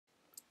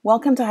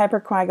Welcome to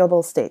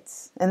hypercoagulable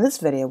states. In this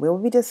video, we will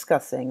be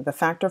discussing the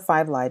factor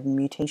V Leiden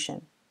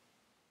mutation.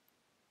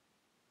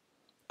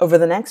 Over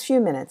the next few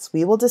minutes,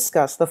 we will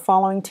discuss the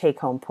following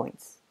take-home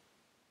points.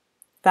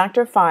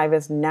 Factor V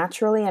is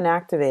naturally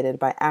inactivated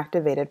by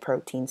activated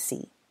protein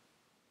C.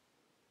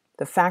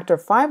 The factor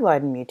V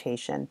Leiden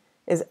mutation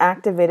is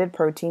activated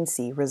protein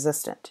C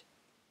resistant.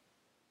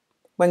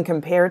 When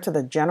compared to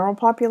the general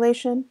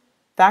population,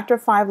 factor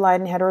V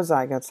Leiden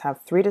heterozygotes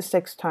have 3 to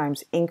 6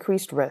 times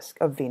increased risk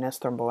of venous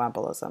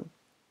thromboembolism.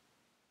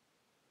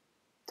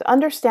 To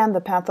understand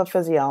the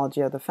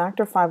pathophysiology of the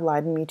factor V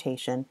Leiden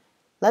mutation,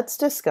 let's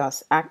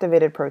discuss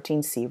activated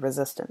protein C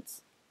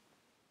resistance.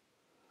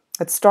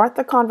 Let's start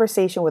the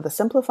conversation with a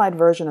simplified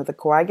version of the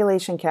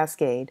coagulation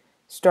cascade,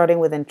 starting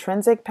with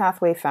intrinsic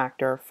pathway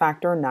factor,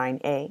 factor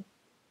IXA.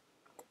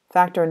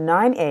 Factor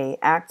IXA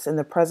acts in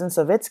the presence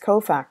of its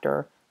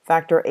cofactor,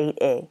 factor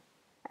VIIA,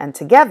 and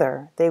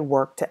together they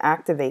work to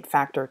activate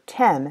factor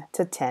X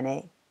to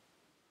Xa.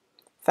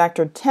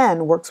 Factor X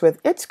works with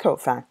its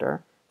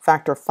cofactor,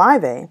 factor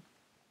VA,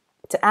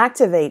 to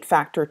activate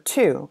factor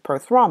II,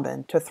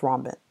 prothrombin, to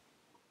thrombin.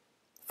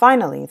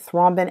 Finally,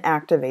 thrombin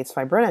activates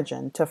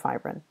fibrinogen to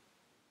fibrin.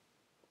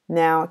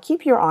 Now,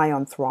 keep your eye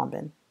on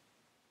thrombin.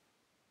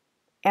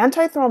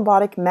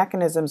 Antithrombotic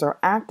mechanisms are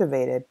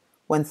activated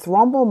when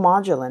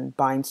thrombomodulin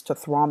binds to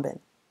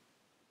thrombin.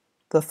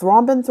 The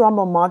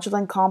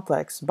thrombin-thrombomodulin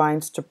complex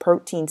binds to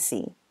protein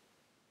C.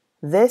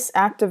 This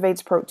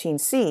activates protein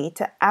C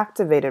to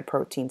activated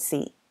protein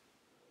C.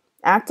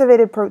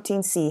 Activated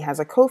protein C has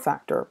a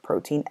cofactor,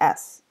 protein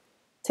S.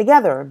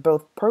 Together,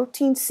 both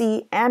protein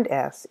C and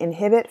S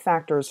inhibit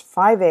factors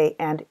VA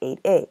and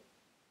VIIA.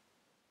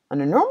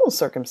 Under normal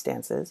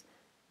circumstances,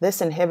 this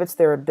inhibits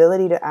their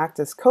ability to act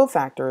as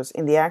cofactors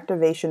in the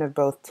activation of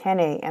both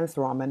Xa and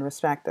thrombin,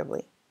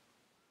 respectively.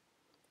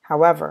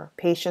 However,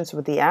 patients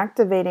with the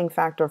activating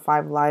factor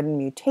V Leiden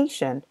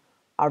mutation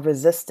are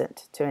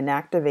resistant to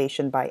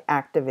inactivation by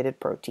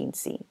activated protein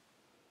C.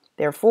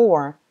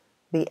 Therefore,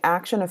 the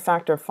action of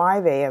factor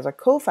VA as a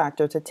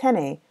cofactor to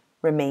Xa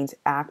remains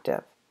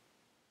active.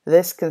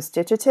 This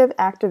constitutive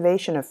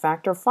activation of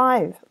factor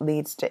V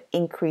leads to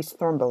increased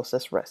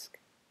thrombosis risk.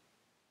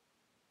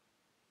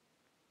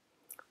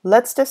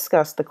 Let's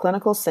discuss the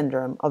clinical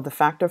syndrome of the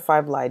factor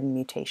V Leiden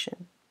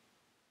mutation.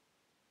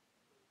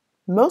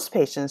 Most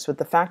patients with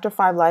the factor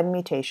V Leiden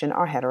mutation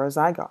are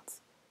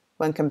heterozygotes.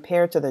 When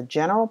compared to the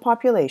general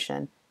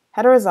population,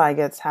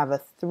 heterozygotes have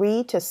a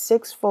 3 to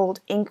 6-fold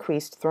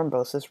increased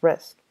thrombosis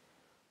risk.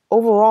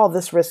 Overall,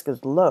 this risk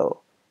is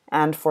low,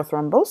 and for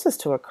thrombosis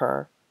to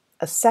occur,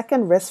 a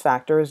second risk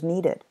factor is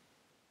needed.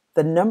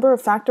 The number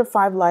of factor V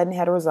Leiden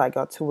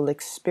heterozygotes who will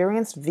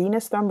experience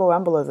venous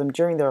thromboembolism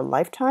during their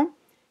lifetime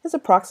is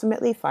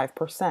approximately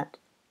 5%.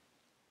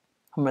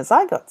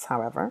 Homozygotes,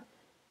 however,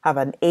 have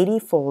an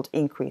 80-fold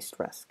increased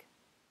risk.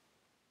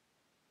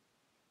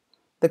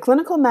 The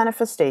clinical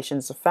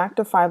manifestations of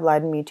factor V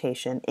Leiden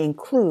mutation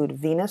include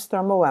venous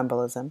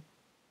thromboembolism,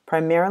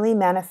 primarily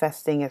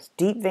manifesting as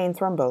deep vein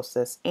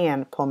thrombosis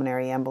and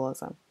pulmonary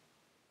embolism.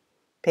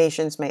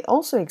 Patients may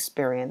also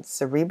experience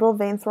cerebral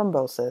vein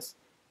thrombosis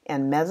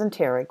and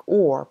mesenteric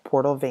or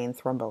portal vein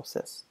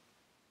thrombosis.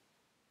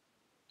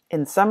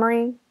 In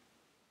summary,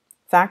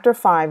 factor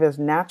V is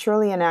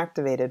naturally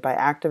inactivated by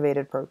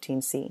activated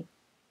protein C.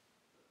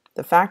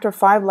 The factor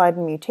V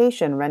Leiden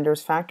mutation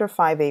renders factor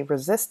Vα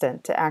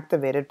resistant to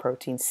activated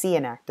protein C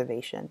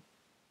inactivation.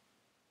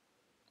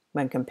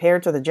 When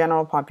compared to the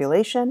general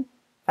population,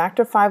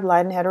 factor V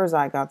Leiden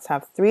heterozygotes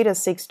have 3 to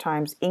 6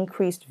 times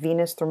increased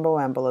venous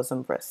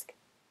thromboembolism risk.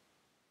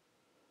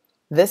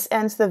 This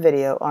ends the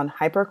video on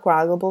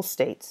hypercoagulable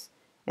states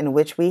in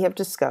which we have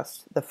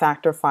discussed the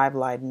factor V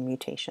Leiden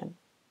mutation.